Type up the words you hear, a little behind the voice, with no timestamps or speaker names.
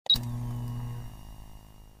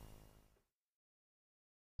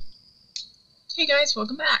Hey guys,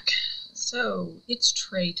 welcome back. So it's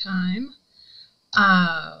tray time.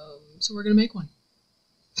 So we're gonna make one.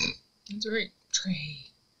 That's right, tray.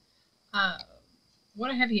 What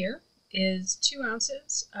I have here is 2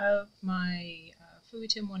 ounces of my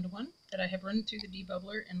Tim 1-to-1 that I have run through the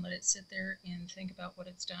debubbler and let it sit there and think about what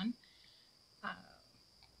it's done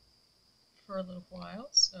for a little while.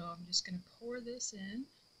 So I'm just gonna pour this in.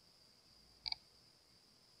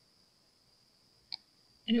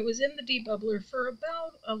 And it was in the debubbler for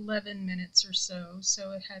about 11 minutes or so,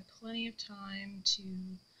 so it had plenty of time to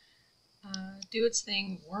do its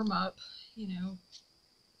thing, warm up, you know.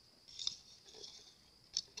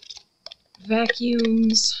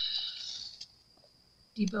 Vacuums,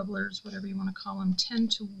 debubblers, whatever you want to call them,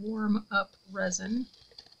 tend to warm up resin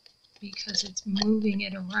because it's moving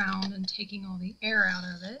it around and taking all the air out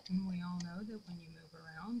of it, and we all know that when you move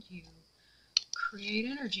around, you create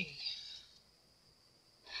energy.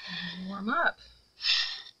 And you warm up.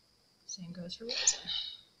 Same goes for resin.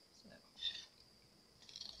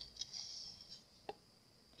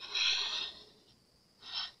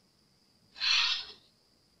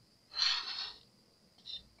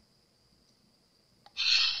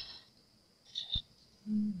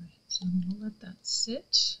 Alright, so I'm going to let that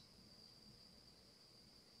sit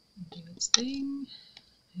and do its thing.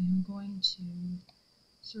 I'm going to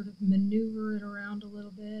sort of maneuver it around a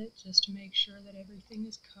little bit just to make sure that everything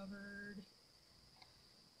is covered.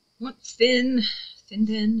 Want thin.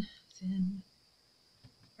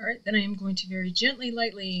 Alright, then I am going to very gently,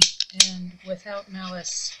 lightly, and without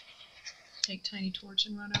malice, take tiny torch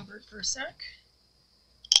and run over it for a sec.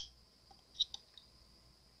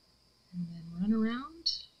 And then run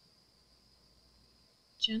around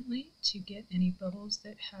gently to get any bubbles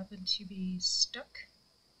that happen to be stuck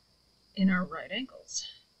in our right angles.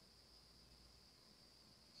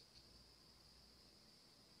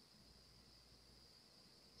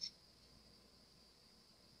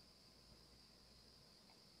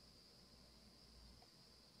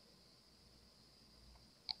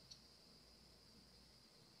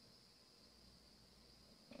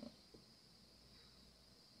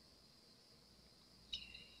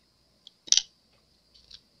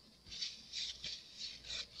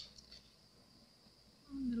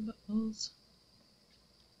 Little bubbles.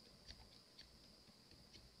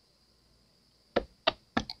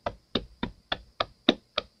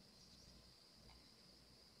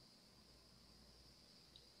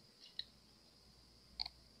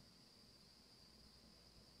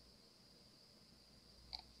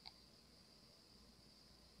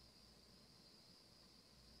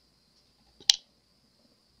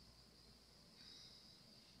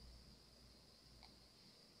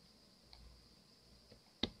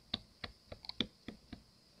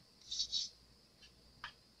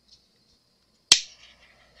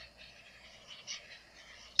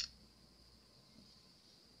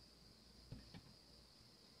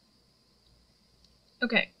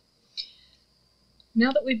 Okay,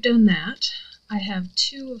 now that we've done that, I have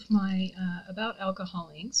 2 of my About Alcohol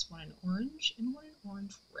inks, one in orange and one in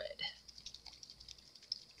orange red.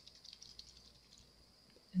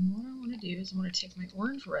 And what I want to do is I want to take my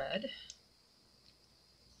orange red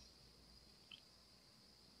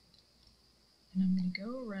and I'm going to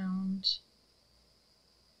go around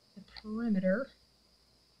the perimeter,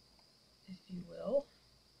 if you will.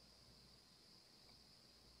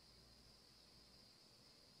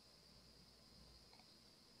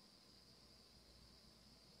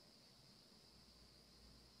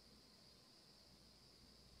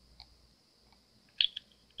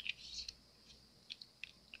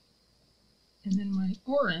 And then my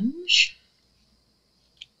orange,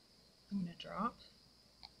 I'm going to drop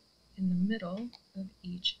in the middle of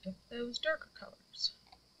each of those darker colors.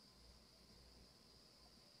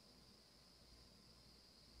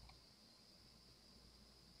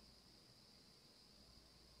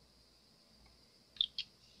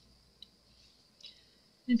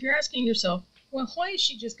 And if you're asking yourself, well, why is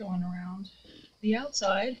she just going around the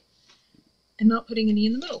outside and not putting any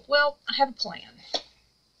in the middle? Well, I have a plan.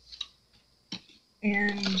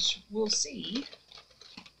 And we'll see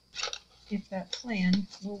if that plan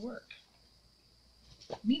will work.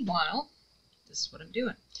 Meanwhile, this is what I'm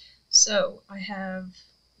doing. So I have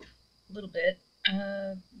a little bit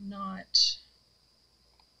of let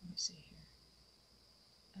me see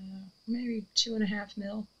here, maybe 2.5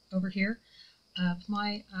 mil over here of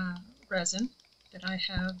my resin that I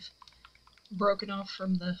have broken off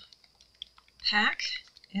from the pack,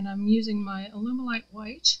 and I'm using my Alumilite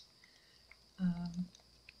White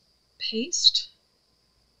paste,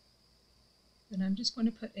 and I'm just going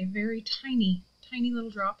to put a very tiny little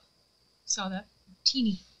drop. Saw that?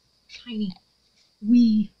 Teeny tiny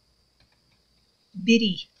wee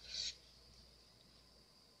bitty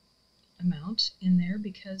amount in there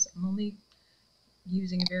because I'm only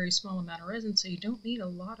using a very small amount of resin, so you don't need a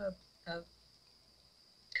lot of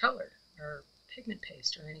color or pigment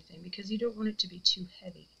paste or anything because you don't want it to be too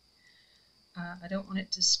heavy. I don't want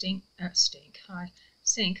it to sink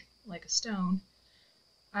like a stone,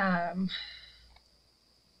 but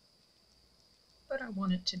I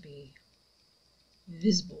want it to be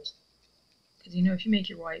visible because you know if you make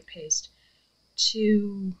your white paste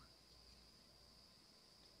too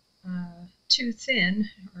thin,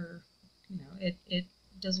 or you know it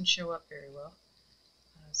doesn't show up very well.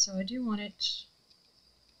 So I do want it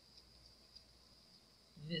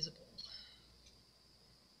visible.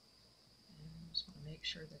 And I just want to make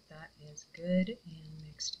sure that that is good and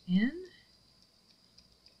mixed in.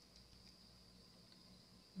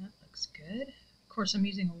 That looks good. Of course, I'm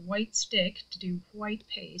using a white stick to do white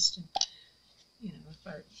paste, and you know, if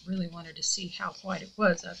I really wanted to see how white it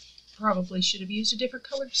was, I probably should have used a different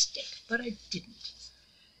colored stick, but I didn't.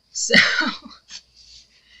 So,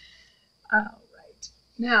 all right.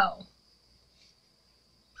 Now,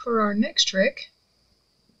 for our next trick,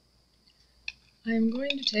 I'm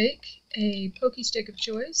going to take a pokey stick of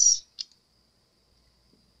choice.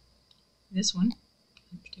 This one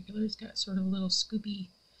in particular has got sort of a little scoopy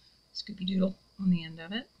doodle on the end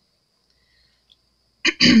of it.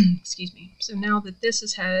 Excuse me. So now that this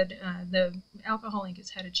has had, the alcohol ink has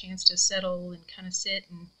had a chance to settle and kind of sit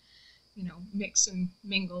and, you know, mix and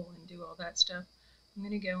mingle and do all that stuff, I'm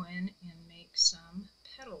going to go in and make some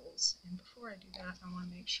petals. And before I do that, I want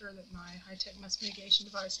to make sure that my high-tech mess mitigation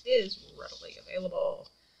device is readily available.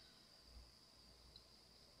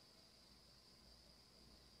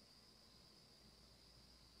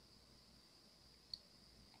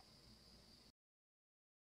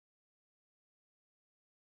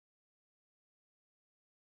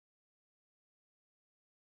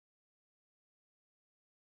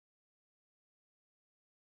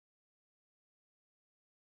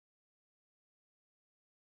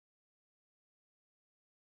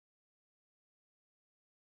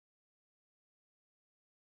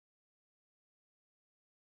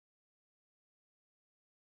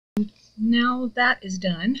 Now that is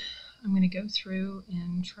done, I'm going to go through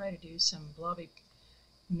and try to do some blobby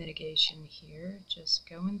mitigation here, just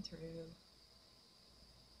going through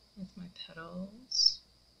with my petals,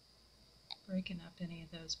 breaking up any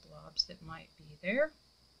of those blobs that might be there.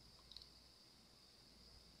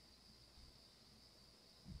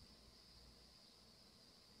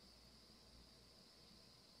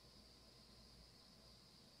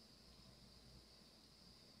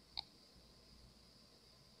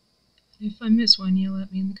 If I miss one, you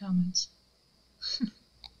let me in the comments.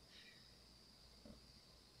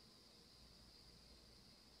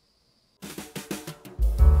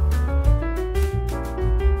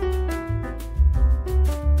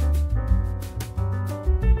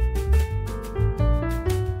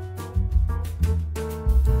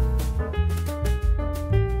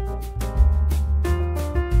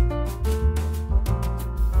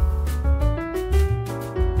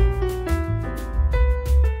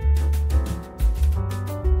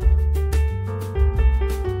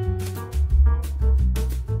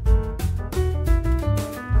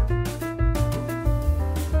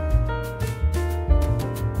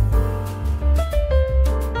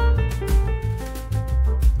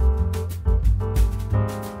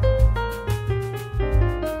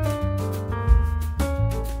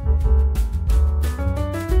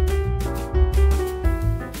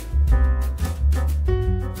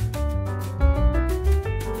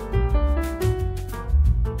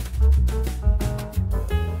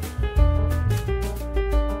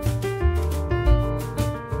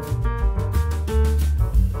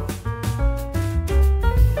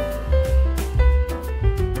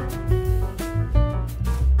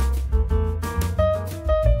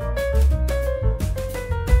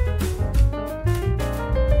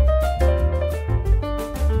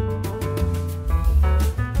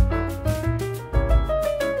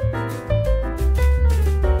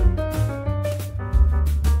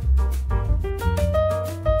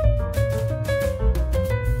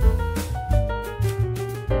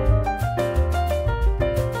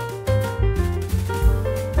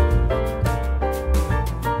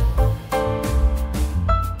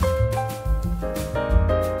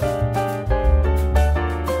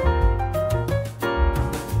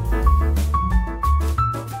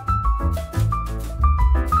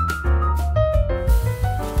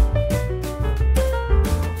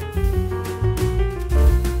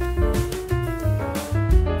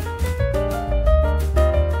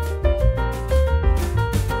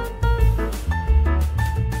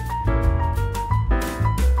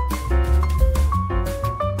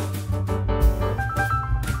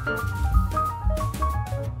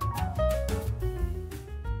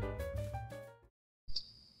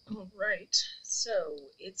 Alright, so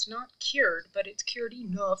it's not cured, but it's cured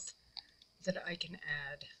enough that I can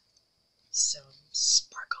add some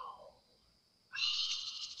sparkle.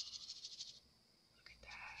 Look at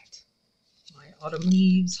that. My autumn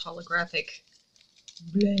leaves holographic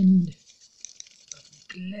blend of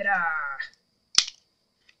glitter.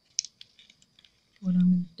 What I'm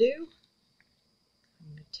going to do,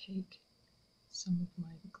 I'm going to take some of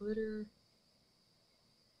my glitter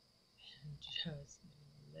and just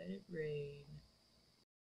let it rain.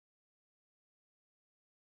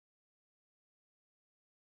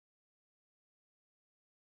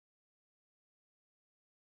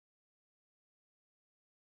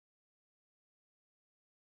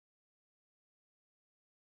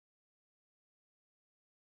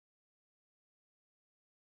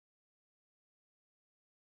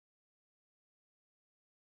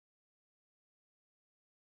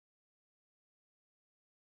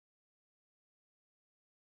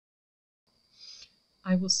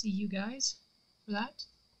 I will see you guys for that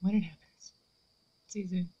when it happens. See you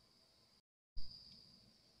soon.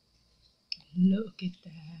 Look at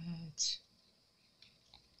that.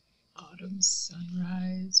 Autumn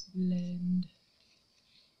sunrise blend.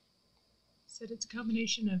 Said it's a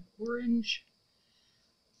combination of orange,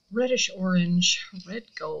 reddish orange, red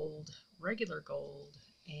gold, regular gold,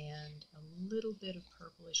 and a little bit of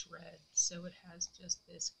purplish red. So it has just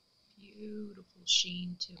this beautiful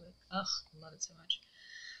sheen to it. Ugh, I love it so much.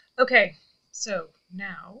 Okay, so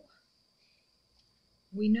now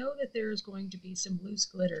we know that there is going to be some loose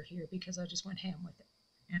glitter here because I just went ham with it.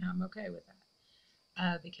 And I'm okay with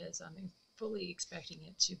that because I'm fully expecting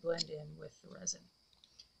it to blend in with the resin.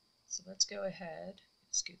 So let's go ahead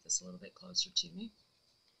and scoot this a little bit closer to me.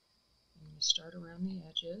 I'm going to start around the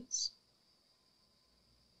edges.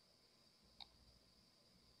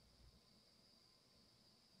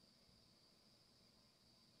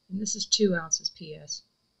 And this is 2 ounces PS.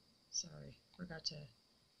 Sorry, forgot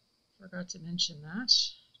to mention that.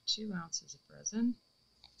 2 ounces of resin.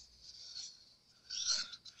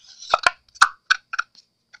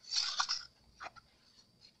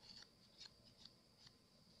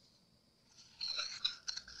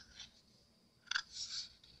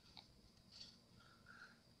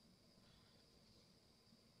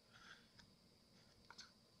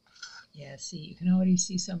 Yeah, see, you can already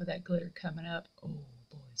see some of that glitter coming up. Oh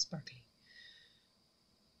boy, sparkly.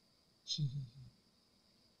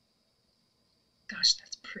 Gosh,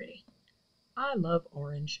 that's pretty. I love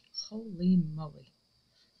orange. Holy moly.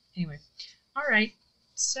 Anyway, all right,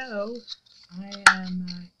 so I am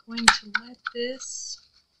going to let this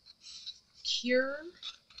cure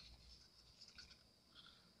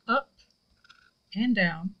up and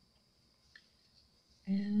down,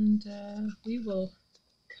 and we will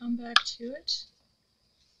come back to it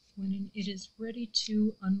when it is ready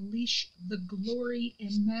to unleash the glory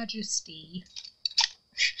and majesty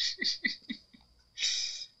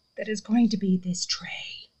that is going to be this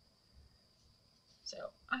tray. So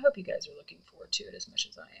I hope you guys are looking forward to it as much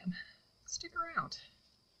as I am. Stick around.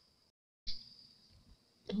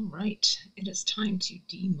 All right, it is time to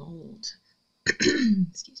demold.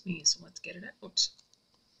 Excuse me, so let's get it out.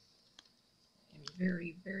 I'm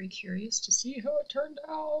very, very curious to see how it turned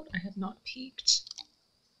out. I have not peeked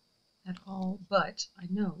at all, but I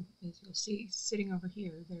know, as you'll see, sitting over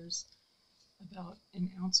here, there's about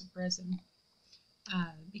 1 ounce of resin,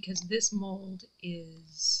 because this mold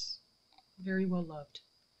is very well loved,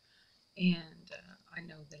 and I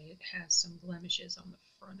know that it has some blemishes on the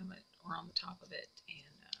front of it, or on the top of it,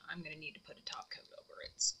 and I'm going to need to put a top coat over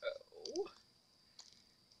it, so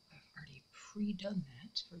I've already pre-done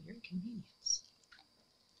that for your convenience.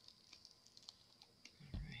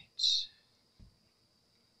 Alright.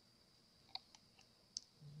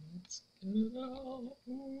 Let's get it out.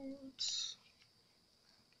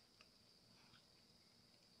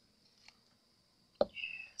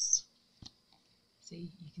 Yes.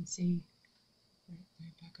 See, you can see,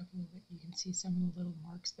 right back up a little bit, you can see some of the little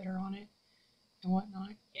marks that are on it and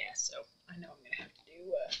whatnot. Yeah, so I know I'm going to have to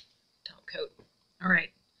do a top coat.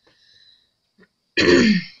 Alright.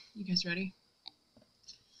 You guys ready?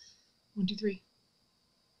 1, 2, 3.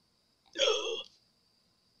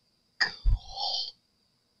 Cool.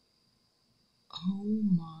 Oh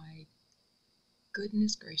my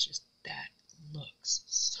goodness gracious, that looks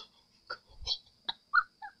so cool.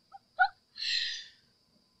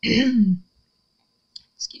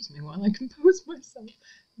 Excuse me while I compose myself.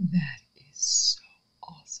 That is so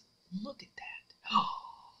awesome. Look at that.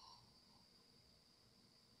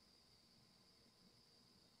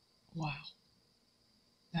 Wow.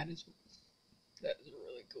 That is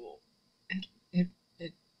really cool.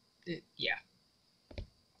 Yeah.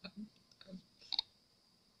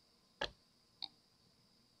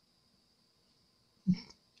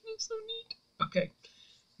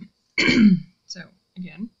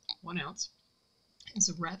 It's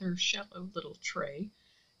a rather shallow little tray,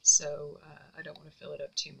 so I don't want to fill it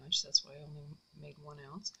up too much. That's why I only made 1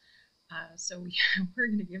 ounce. So we're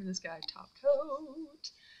going to give this guy a top coat.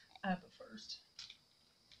 But first,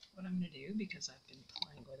 what I'm going to do, because I've been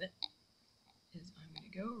playing with it, is I'm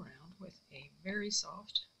going to go around with a very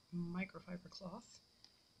soft microfiber cloth.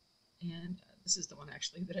 And this is the one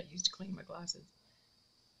actually that I use to clean my glasses.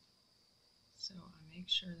 So I make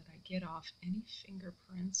sure that I get off any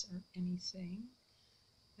fingerprints or anything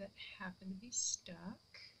that happen to be stuck.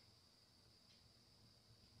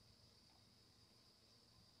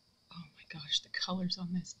 Oh my gosh, the colors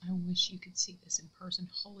on this. I wish you could see this in person.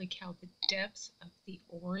 Holy cow, the depth of the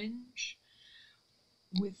orange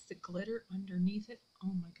with the glitter underneath it.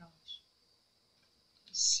 Oh my gosh.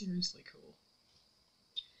 Seriously cool.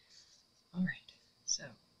 Alright, so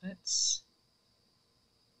let's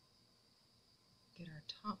get our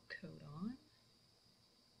top coat on.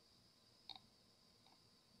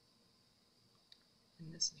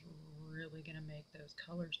 And this is really going to make those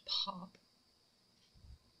colors pop.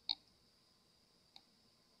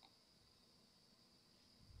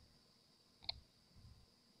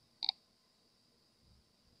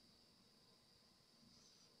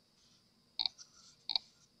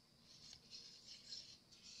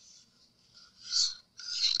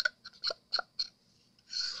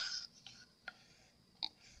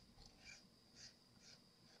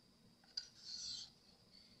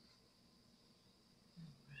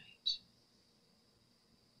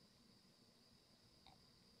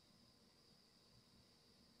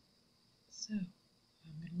 So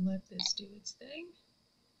I'm going to let this do its thing,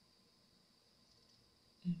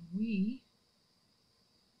 and we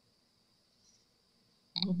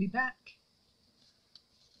will be back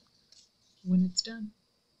when it's done.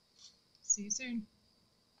 See you soon.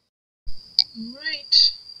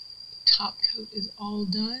 Alright, top coat is all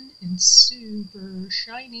done and super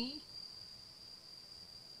shiny.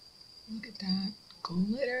 Look at that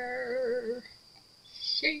glitter.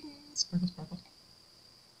 Shing, sparkle, sparkle.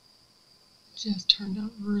 Just turned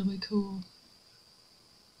out really cool.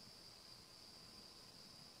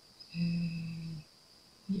 Yay.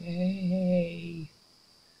 Yay.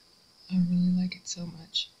 I really like it so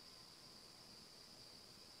much.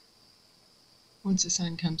 Once the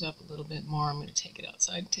sun comes up a little bit more, I'm going to take it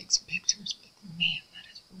outside and take some pictures, but man, that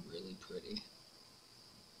is really pretty.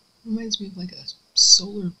 Reminds me of like a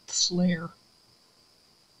solar flare.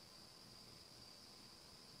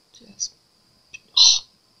 Just, oh,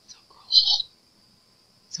 so cool.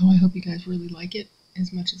 So I hope you guys really like it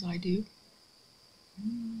as much as I do.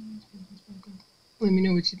 Let me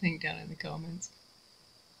know what you think down in the comments.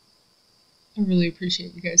 I really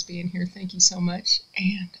appreciate you guys being here. Thank you so much,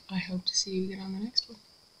 and I hope to see you again on the next one.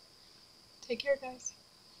 Take care, guys.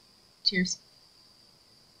 Cheers.